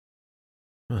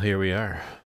Well, here we are,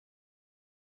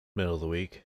 middle of the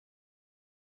week,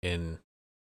 in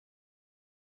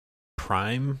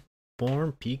prime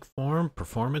form, peak form,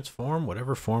 performance form,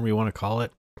 whatever form you want to call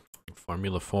it,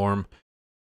 formula form.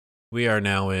 We are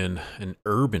now in an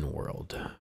urban world,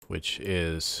 which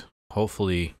is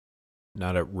hopefully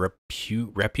not a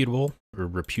reputable or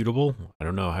reputable. I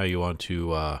don't know how you want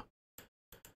to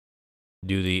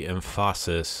do the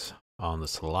emphasis on the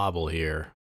syllable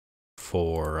here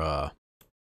for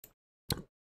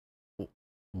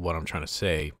what I'm trying to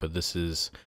say, but this is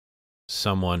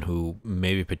someone who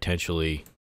maybe potentially,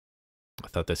 I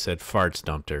thought they said farts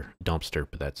dumpster,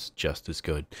 but that's just as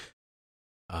good.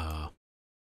 Uh,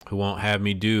 who won't have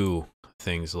me do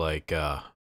things like this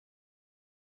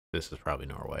is probably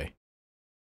Norway.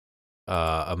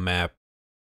 A map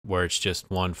where it's just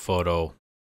one photo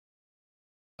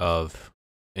of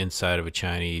inside of a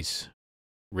Chinese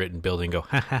written building. Go,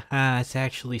 ha ha ha! It's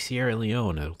actually Sierra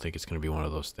Leone. I don't think it's going to be one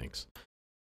of those things.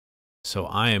 So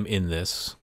I am in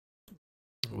this,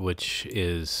 which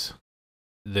is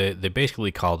they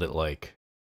basically called it like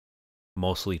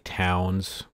mostly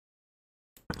towns.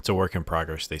 It's a work in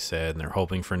progress, they said, and they're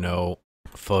hoping for no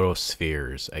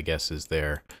photospheres, I guess is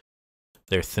their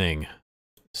thing.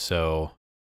 So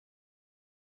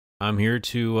I'm here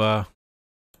to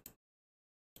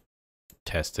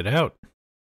test it out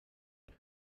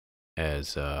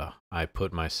as I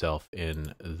put myself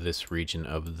in this region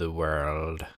of the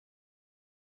world.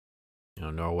 You know,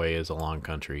 Norway is a long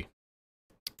country.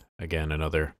 Again,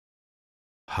 another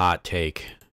hot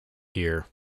take here.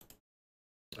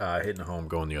 Hitting home,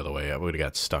 going the other way. I would have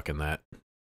got stuck in that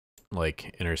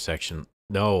like intersection.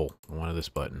 No, I wanted this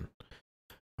button.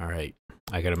 All right,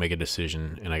 I got to make a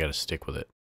decision and I got to stick with it.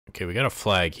 Okay, we got a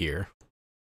flag here.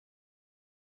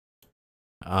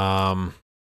 I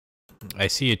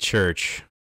see a church,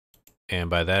 and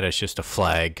by that it's just a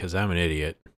flag because I'm an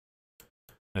idiot.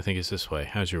 I think it's this way.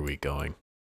 How's your week going?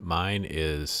 Mine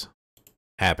is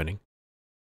happening.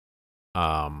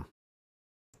 Kind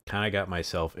of got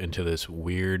myself into this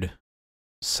weird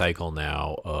cycle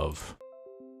now of,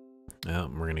 well,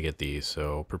 we're going to get these,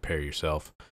 so prepare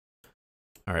yourself.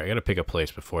 All right, I got to pick a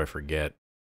place before I forget.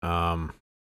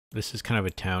 This is kind of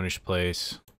a townish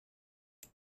place.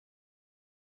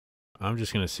 I'm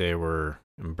just going to say we're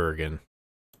in Bergen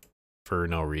for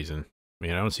no reason. I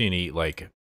mean, I don't see any, like,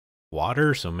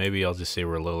 water, so maybe I'll just say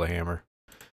we're Lillehammer.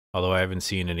 Although I haven't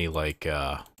seen any, like,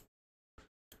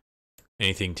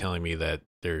 anything telling me that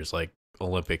there's, like,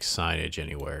 Olympic signage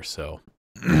anywhere, so.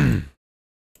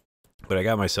 But I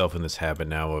got myself in this habit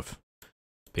now of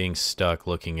being stuck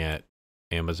looking at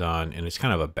Amazon, and it's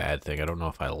kind of a bad thing. I don't know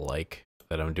if I like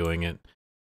that I'm doing it.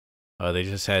 They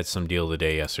just had some deal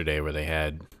today yesterday where they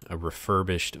had a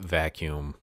refurbished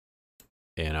vacuum,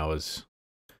 and I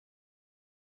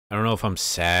don't know if I'm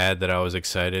sad that I was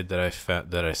excited that I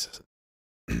found that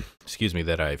excuse me,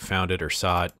 that I found it or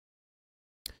saw it,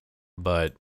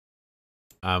 but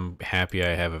I'm happy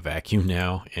I have a vacuum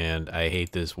now, and I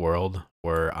hate this world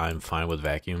where I'm fine with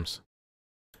vacuums.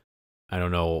 I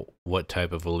don't know what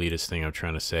type of elitist thing I'm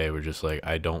trying to say. We're just like,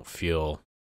 I don't feel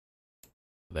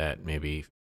that maybe,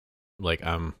 like,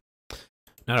 I'm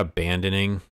not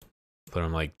abandoning, but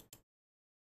I'm like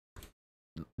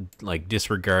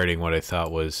disregarding what I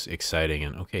thought was exciting.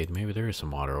 And okay, maybe there is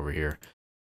some water over here.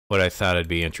 What I thought I'd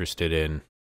be interested in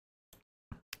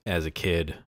as a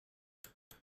kid.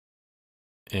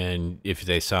 And if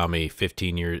they saw me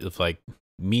 15 years, if like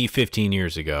me 15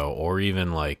 years ago, or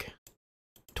even like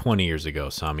 20 years ago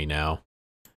saw me now,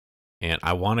 and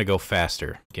I want to go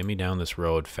faster, get me down this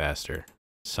road faster,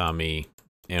 saw me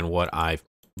and what I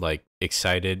like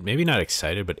excited, maybe not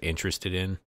excited, but interested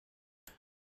in,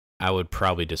 I would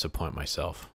probably disappoint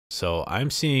myself. So I'm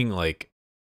seeing like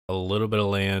a little bit of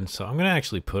land. So I'm going to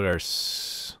actually put our,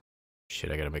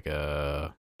 shit, I got to make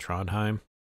a Trondheim.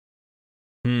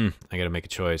 I got to make a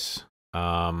choice.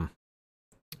 Kinsvarnvik.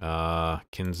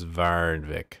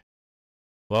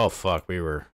 Well, fuck, we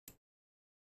were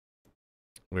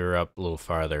up a little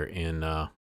farther in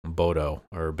Bodo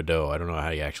or Bordeaux. I don't know how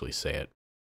you actually say it,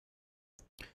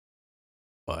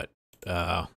 but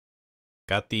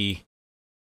got the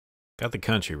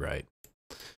country right.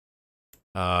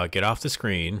 Get off the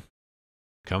screen.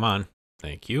 Come on,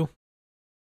 thank you.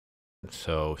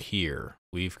 So here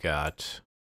we've got.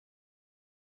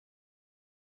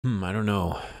 I don't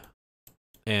know.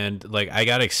 And like I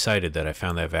got excited that I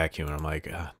found that vacuum, and I'm like,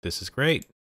 this is great.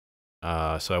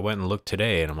 So I went and looked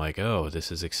today, and I'm like, oh,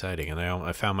 this is exciting. And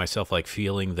I found myself like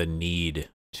feeling the need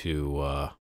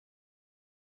to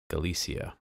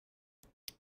Galicia.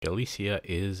 Galicia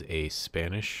is a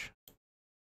Spanish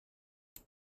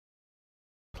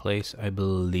place I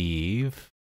believe.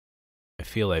 I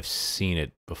feel I've seen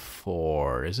it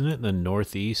before. Isn't it in the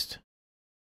northeast?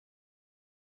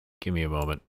 Give me a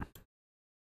moment.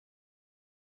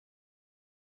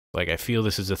 Like, I feel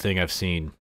this is a thing I've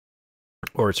seen,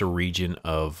 or it's a region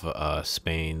of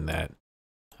Spain that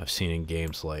I've seen in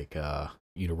games like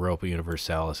Europa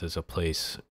Universalis is a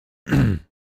place, but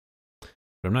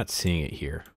I'm not seeing it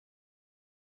here.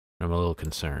 I'm a little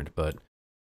concerned, but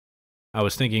I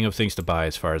was thinking of things to buy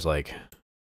as far as like,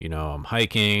 you know, I'm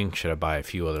hiking. Should I buy a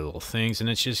few other little things? And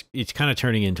it's kind of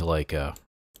turning into like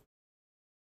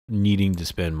needing to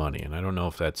spend money. And I don't know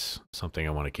if that's something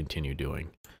I want to continue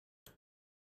doing.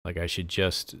 Like I should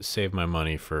just save my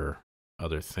money for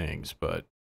other things, but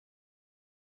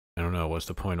I don't know. What's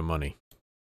the point of money?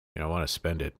 You know, I want to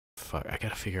spend it. Fuck, I got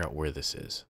to figure out where this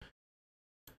is.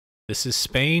 This is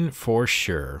Spain for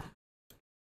sure.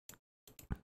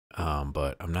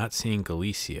 But I'm not seeing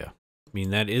Galicia. I mean,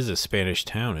 that is a Spanish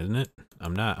town, isn't it?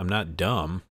 I'm not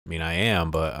dumb. I mean, I am,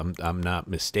 but I'm not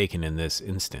mistaken in this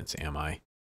instance, am I?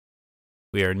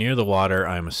 We are near the water,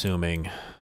 I'm assuming.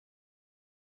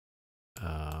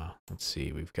 Let's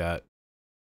see. We've got.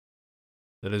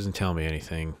 That doesn't tell me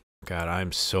anything. God,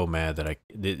 I'm so mad that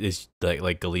it's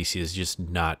like Galicia is just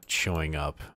not showing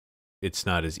up. It's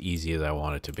not as easy as I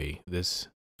want it to be. This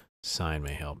sign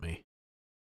may help me.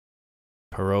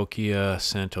 Parroquia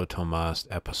Santo Tomas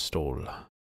Apostol.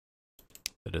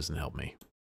 That doesn't help me.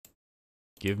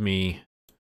 Give me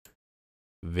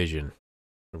vision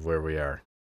of where we are.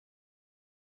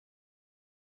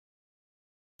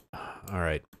 All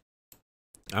right.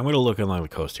 I'm going to look along the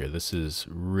coast here. This is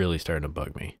really starting to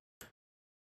bug me.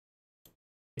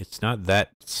 It's not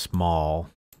that small,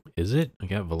 is it? I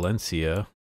got Valencia,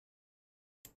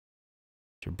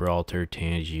 Gibraltar,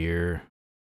 Tangier.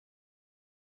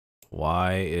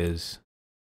 Why is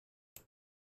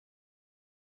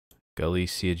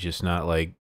Galicia just not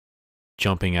like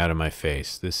jumping out of my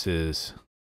face? This is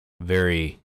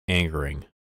very angering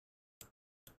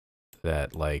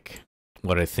that like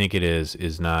what I think it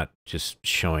is not just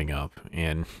showing up.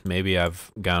 And maybe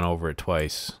I've gone over it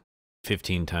twice,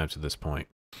 15 times at this point.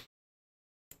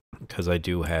 Because I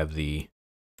do have the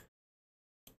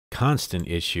constant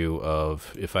issue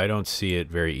of if I don't see it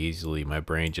very easily, my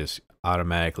brain just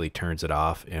automatically turns it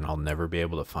off and I'll never be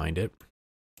able to find it.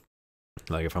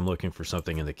 Like if I'm looking for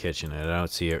something in the kitchen and I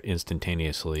don't see it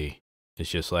instantaneously, it's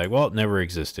just like, well, it never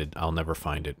existed. I'll never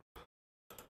find it.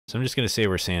 So I'm just going to say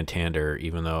we're Santander,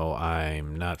 even though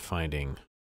I'm not finding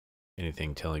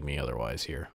anything telling me otherwise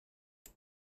here.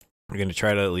 We're going to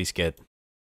try to at least get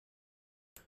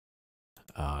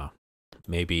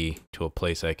maybe to a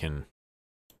place I can.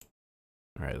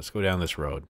 All right, let's go down this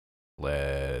road.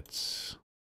 Let's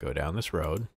go down this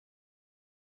road.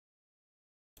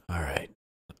 All right.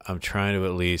 I'm trying to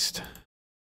at least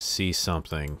see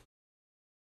something.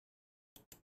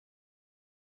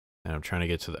 And I'm trying to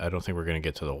get to the, I don't think we're going to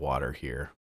get to the water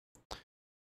here.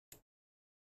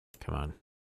 Come on.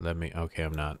 Let me, okay,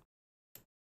 I'm not.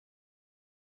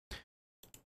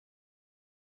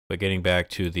 But getting back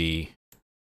to the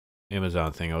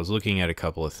Amazon thing, I was looking at a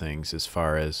couple of things as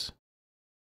far as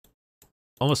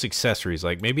almost accessories,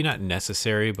 like maybe not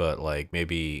necessary, but like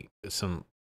maybe some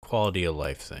quality of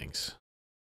life things.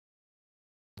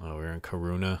 Oh, we're in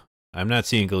Coruna. I'm not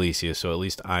seeing Galicia, so at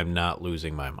least I'm not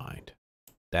losing my mind.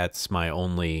 That's my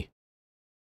only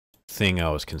thing I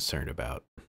was concerned about.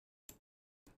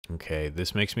 Okay,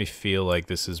 this makes me feel like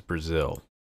this is Brazil.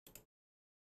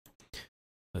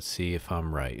 Let's see if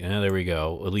I'm right. Yeah, there we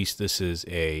go. At least this is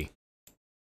a...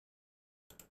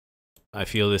 I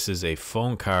feel this is a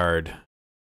phone card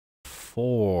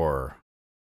for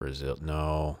Brazil.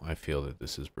 No, I feel that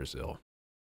this is Brazil.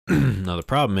 Now, the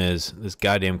problem is, this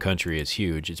goddamn country is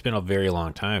huge. It's been a very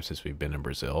long time since we've been in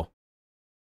Brazil.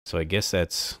 So I guess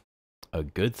that's a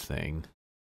good thing.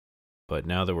 But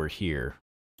now that we're here,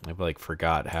 I've like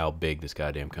forgot how big this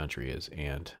goddamn country is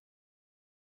and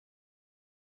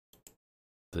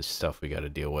the stuff we got to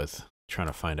deal with. Trying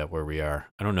to find out where we are.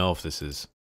 I don't know if this is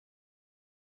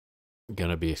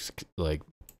gonna be like,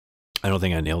 I don't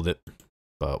think I nailed it,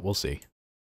 but we'll see.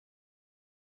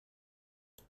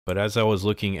 But as I was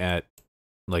looking at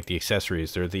like the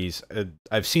accessories, there are these,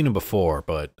 I've seen them before,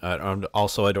 but I don't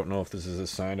know if this is a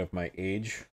sign of my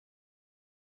age,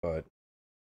 but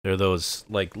they're those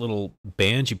like little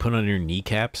bands you put on your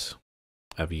kneecaps.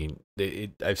 I mean,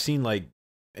 I've seen like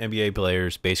NBA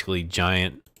players, basically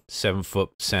giant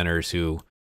 7-foot centers who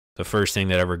the first thing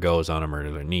that ever goes on them are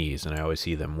their knees, and I always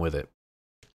see them with it.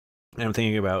 And I'm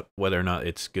thinking about whether or not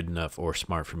it's good enough or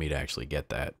smart for me to actually get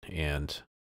that. And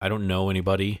I don't know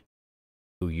anybody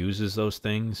who uses those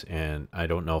things, and I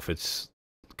don't know if it's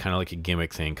kind of like a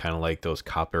gimmick thing, kind of like those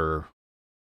copper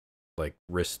like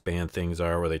wristband things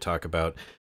are, where they talk about,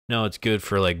 no, it's good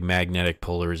for like magnetic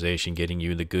polarization, getting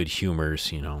you the good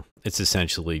humors. You know, it's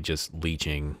essentially just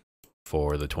leeching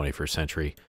for the 21st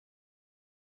century.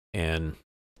 And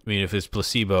I mean, if it's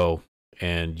placebo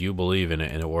and you believe in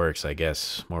it and it works, I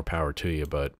guess more power to you.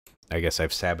 But I guess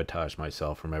I've sabotaged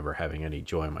myself from ever having any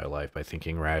joy in my life by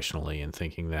thinking rationally and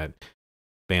thinking that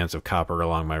bands of copper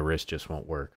along my wrist just won't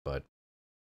work. But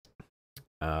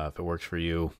if it works for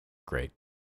you, great.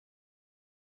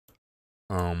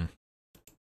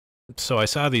 So I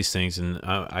saw these things, and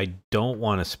I don't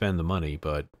want to spend the money,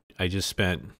 but I just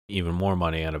spent even more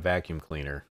money on a vacuum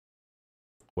cleaner,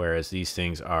 whereas these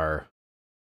things are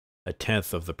a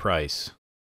tenth of the price,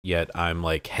 yet I'm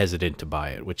like hesitant to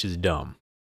buy it, which is dumb.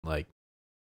 Like,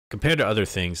 compared to other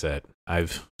things that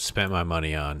I've spent my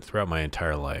money on throughout my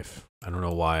entire life, I don't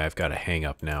know why I've got a hang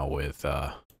up now with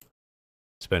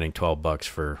spending $12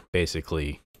 for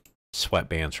basically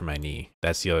sweatbands for my knee.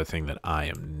 That's the other thing that I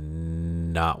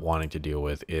am not wanting to deal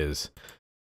with, is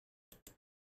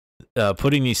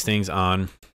putting these things on.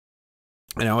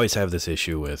 And I always have this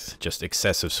issue with just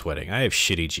excessive sweating. I have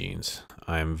shitty jeans.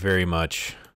 I'm very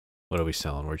much, what are we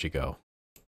selling? Where'd you go?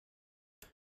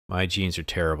 My jeans are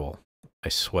terrible. I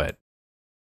sweat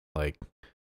like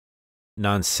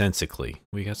nonsensically.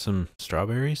 We got some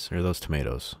strawberries, or are those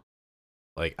tomatoes?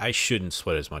 Like, I shouldn't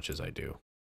sweat as much as I do.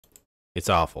 It's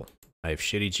awful. I have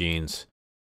shitty jeans.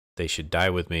 They should die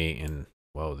with me. And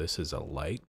whoa, this is a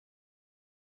light.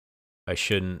 I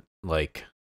shouldn't like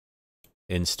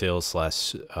instill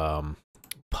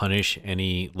 / punish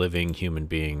any living human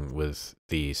being with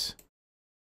these.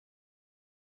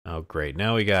 Oh great!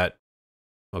 Now we got.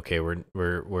 Okay,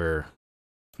 we're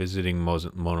visiting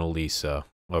Mona Lisa,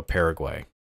 or Paraguay.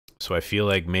 So I feel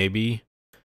like maybe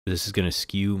this is gonna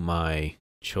skew my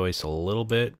choice a little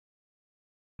bit.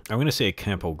 I'm gonna say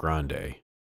Campo Grande,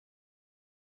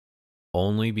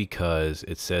 only because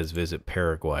it says visit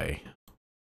Paraguay,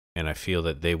 and I feel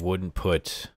that they wouldn't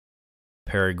put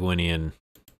Paraguayan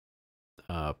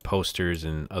posters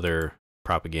and other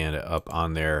propaganda up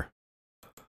on their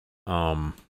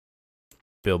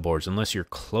billboards unless you're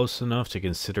close enough to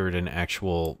consider it an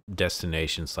actual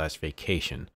destination /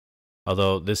 vacation.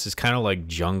 Although this is kind of like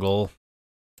jungle.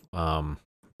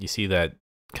 You see that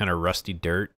kind of rusty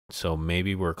dirt, so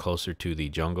maybe we're closer to the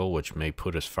jungle, which may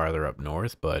put us farther up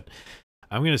north, but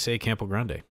I'm going to say Campo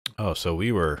Grande. Oh, so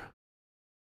we were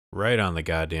right on the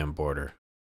goddamn border.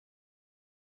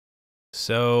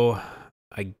 So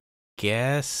I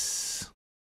guess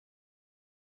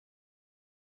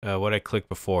what I clicked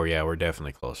before, yeah, we're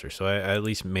definitely closer. So I at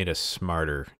least made a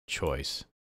smarter choice.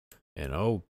 And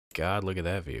oh god, look at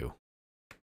that view.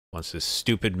 Once this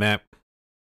stupid map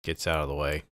gets out of the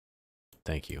way.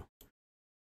 Thank you.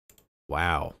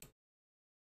 Wow.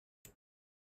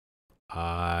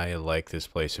 I like this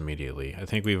place immediately. I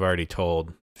think we've already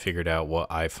figured out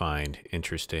what I find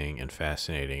interesting and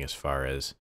fascinating as far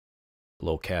as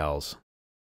locales.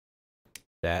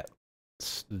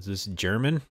 Is this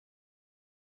German?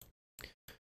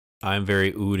 I'm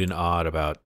very oohed and awed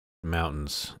about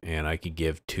mountains, and I could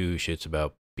give two shits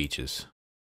about beaches.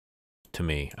 To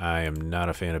me, I am not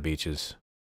a fan of beaches.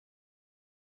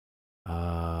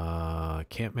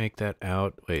 Can't make that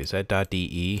out. Wait, is that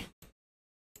 .de?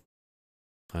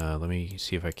 Let me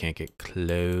see if I can't get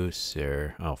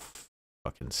closer. Oh,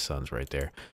 fucking sun's right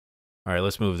there. All right,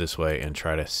 let's move this way and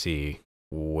try to see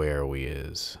where we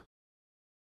is.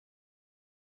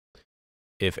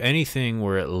 If anything,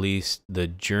 we're at least the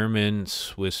German,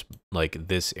 Swiss, like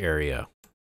this area.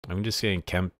 I'm just saying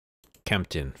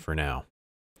Kempten for now.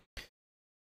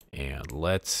 And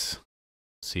let's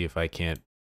see if I can't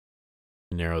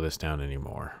narrow this down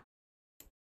anymore.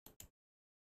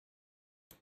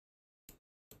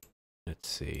 Let's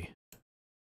see.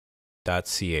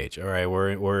 .ch. All right,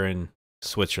 we're in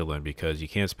Switzerland because you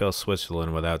can't spell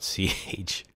Switzerland without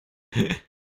ch.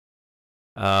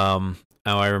 Oh,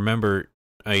 I remember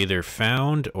I either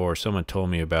found or someone told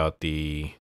me about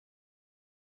the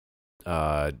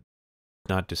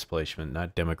not displacement,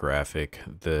 not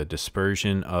demographic, the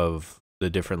dispersion of the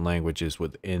different languages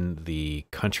within the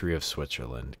country of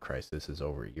Switzerland. Christ, this is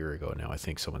over a year ago now. I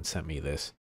think someone sent me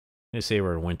this. They say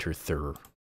we're in winter third.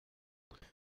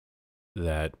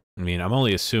 That, I mean, I'm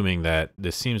only assuming that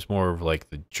this seems more of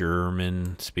like the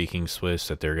German speaking Swiss,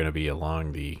 that they're going to be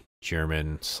along the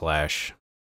German /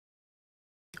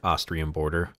 Austrian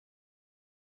border.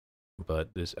 But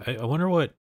this, I wonder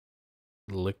what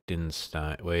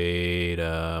Liechtenstein, wait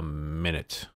a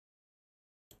minute.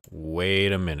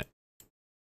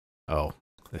 Oh,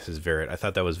 This is very. I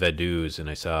thought that was Vaduz, and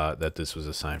I saw that this was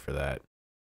a sign for that.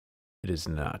 It is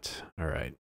not. All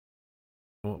right.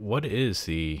 What is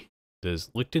the?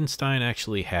 Does Liechtenstein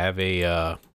actually have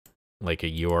a like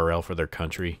a URL for their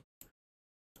country?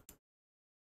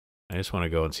 I just want to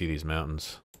go and see these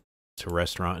mountains. It's a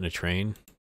restaurant and a train.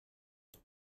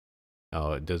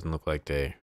 Oh, it doesn't look like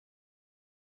they.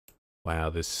 Wow,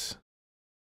 this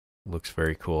looks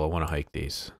very cool. I want to hike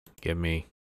these. Get me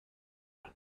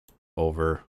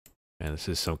over. Man, this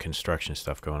is some construction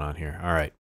stuff going on here. All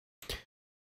right.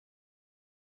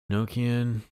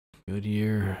 Nokian,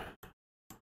 Goodyear.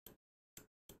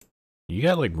 You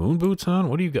got like moon boots on?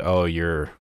 What do you got? Oh,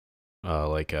 you're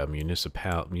like a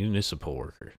municipal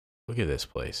worker. Look at this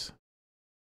place.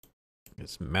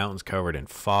 It's mountains covered in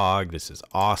fog. This is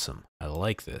awesome. I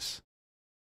like this.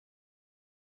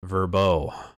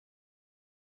 Verbo.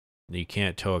 You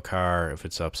can't tow a car if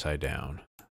it's upside down.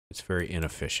 It's very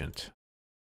inefficient.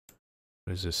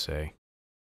 What does this say?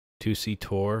 2C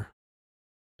tour.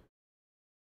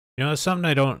 You know, it's something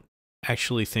I don't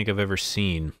actually think I've ever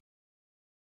seen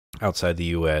outside the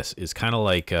US. It's kind of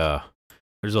like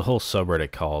there's a whole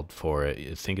subreddit called for it.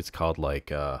 I think it's called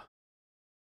like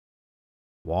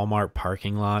Walmart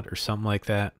parking lot or something like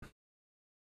that,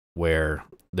 where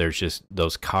there's just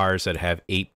those cars that have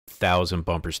 8,000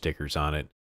 bumper stickers on it,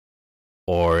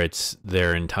 or it's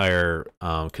their entire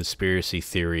conspiracy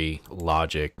theory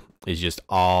logic is just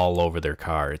all over their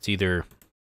car. It's either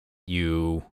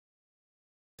you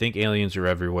think aliens are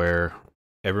everywhere,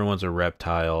 everyone's a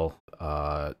reptile,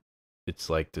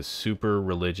 it's like the super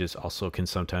religious also can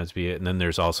sometimes be it, and then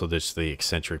there's also the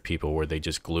eccentric people where they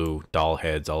just glue doll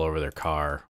heads all over their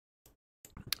car.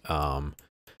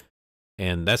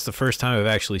 And that's the first time I've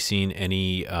actually seen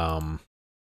any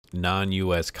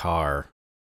non-US car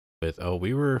with, oh,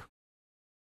 we were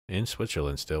in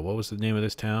Switzerland still. What was the name of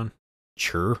this town?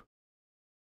 Chur.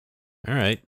 All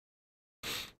right.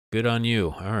 Good on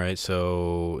you. All right,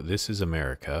 so this is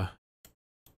America.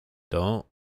 Don't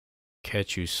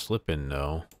catch you slipping,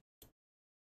 no.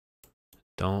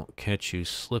 Don't catch you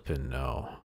slipping, no.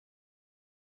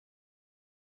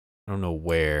 I don't know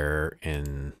where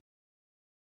in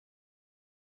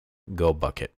Go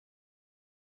Bucket.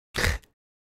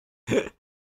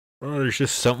 Oh, there's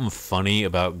just something funny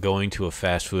about going to a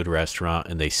fast food restaurant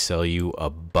and they sell you a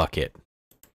bucket.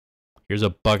 Here's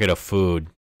a bucket of food.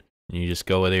 And you just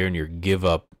go there in your give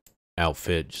up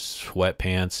outfit, just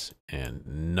sweatpants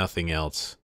and nothing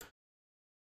else.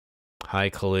 High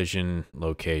collision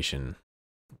location.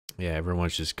 Yeah,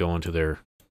 everyone's just going to their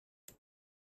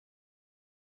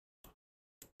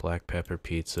black pepper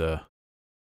pizza.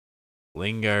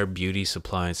 Lingard Beauty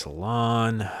Supply and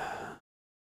Salon.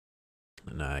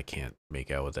 No, I can't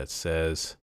make out what that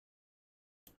says.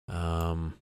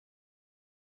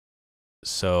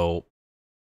 So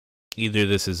either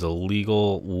this is a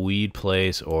legal weed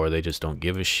place or they just don't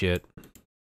give a shit.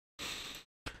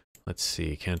 Let's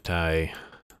see. Can't I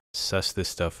suss this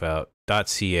stuff out?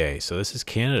 .ca. So this is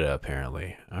Canada,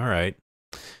 apparently. All right.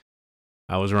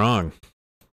 I was wrong.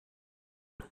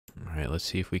 All right, let's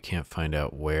see if we can't find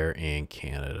out where in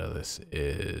Canada this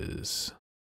is.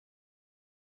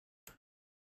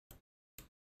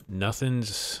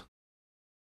 Nothing's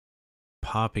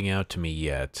popping out to me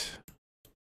yet.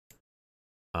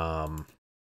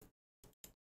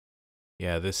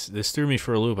 Yeah, this threw me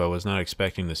for a loop. I was not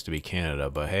expecting this to be Canada,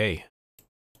 but hey,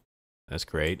 that's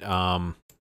great. Let's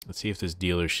see if this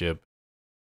dealership,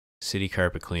 City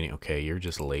Carpet Cleaning. Okay, you're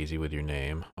just lazy with your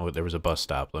name. Oh, there was a bus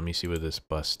stop. Let me see what this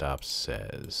bus stop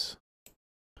says.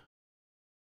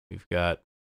 We've got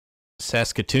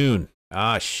Saskatoon.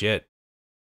 Ah, shit.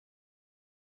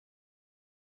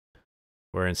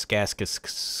 We're in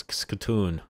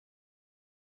Saskatoon.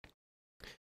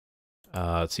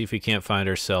 Let's see if we can't find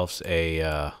ourselves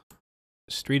a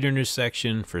street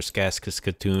intersection for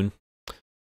Saskatoon.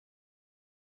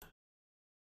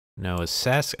 Now, I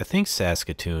think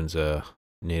Saskatoon's a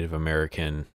Native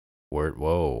American word.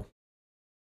 Whoa.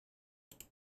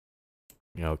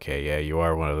 Okay, yeah, you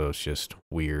are one of those just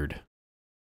weird,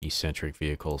 eccentric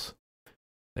vehicles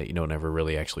that you don't ever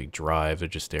really actually drive. They're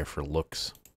just there for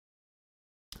looks.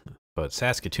 But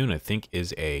Saskatoon, I think,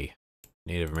 is a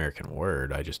Native American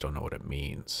word. I just don't know what it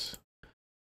means.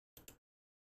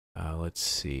 Let's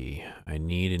see. I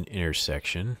need an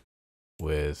intersection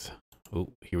with... Oh,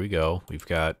 here we go. We've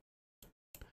got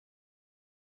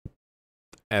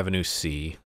Avenue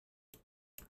C.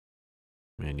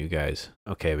 Man, you guys.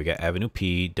 Okay, we got Avenue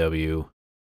P, W,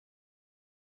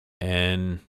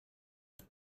 N.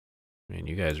 Man,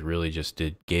 you guys really just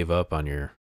gave up on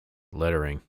your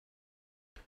lettering.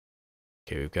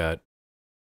 Okay, we've got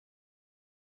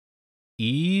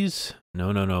E's?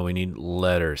 No, no, no. We need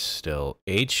letters still.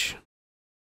 H?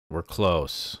 We're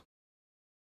close.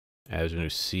 Avenue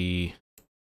C,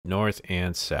 north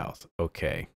and south.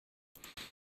 Okay.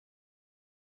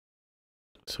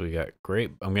 So we got great.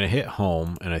 I'm going to hit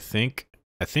home, and I think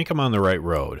I'm on the right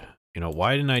road. You know,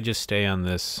 why didn't I just stay on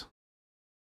this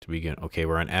to begin? Okay,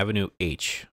 we're on Avenue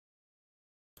H.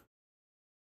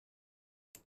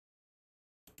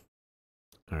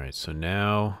 All right, so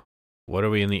now what are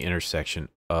we in the intersection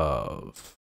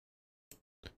of?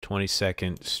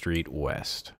 22nd Street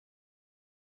West.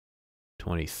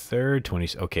 23rd,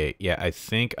 20. Okay, yeah, I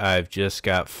think I've just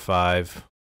got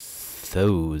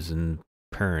 5,000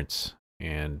 parents,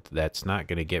 and that's not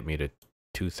going to get me to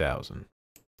 2,000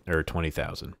 or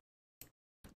 20,000.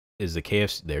 Is the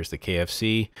KFC? There's the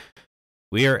KFC.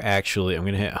 We are actually. I'm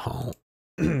going to hit home.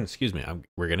 Excuse me.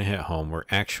 We're going to hit home. We're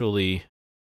actually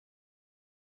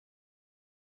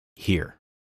here.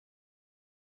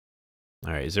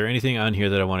 All right. Is there anything on here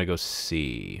that I want to go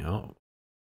see? Oh.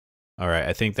 All right.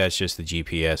 I think that's just the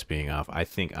GPS being off. I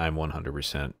think I'm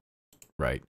 100%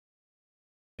 right.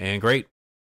 And great.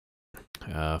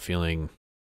 Feeling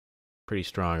pretty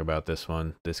strong about this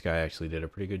one. This guy actually did a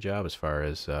pretty good job as far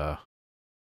as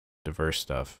diverse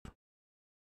stuff.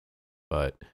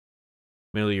 But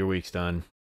middle of your week's done.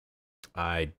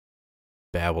 I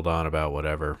babbled on about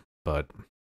whatever, but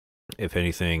if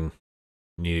anything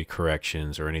needed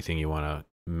corrections or anything you want to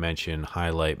mention,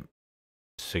 highlight,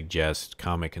 suggest,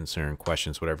 comment, concern,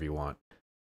 questions, whatever you want,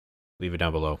 leave it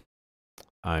down below.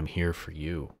 I'm here for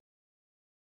you.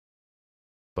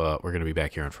 But we're going to be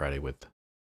back here on Friday with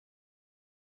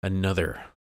another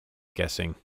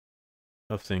guessing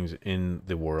of things in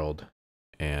the world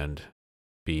and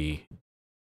be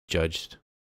judged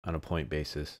on a point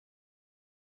basis.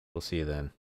 We'll see you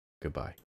then. Goodbye.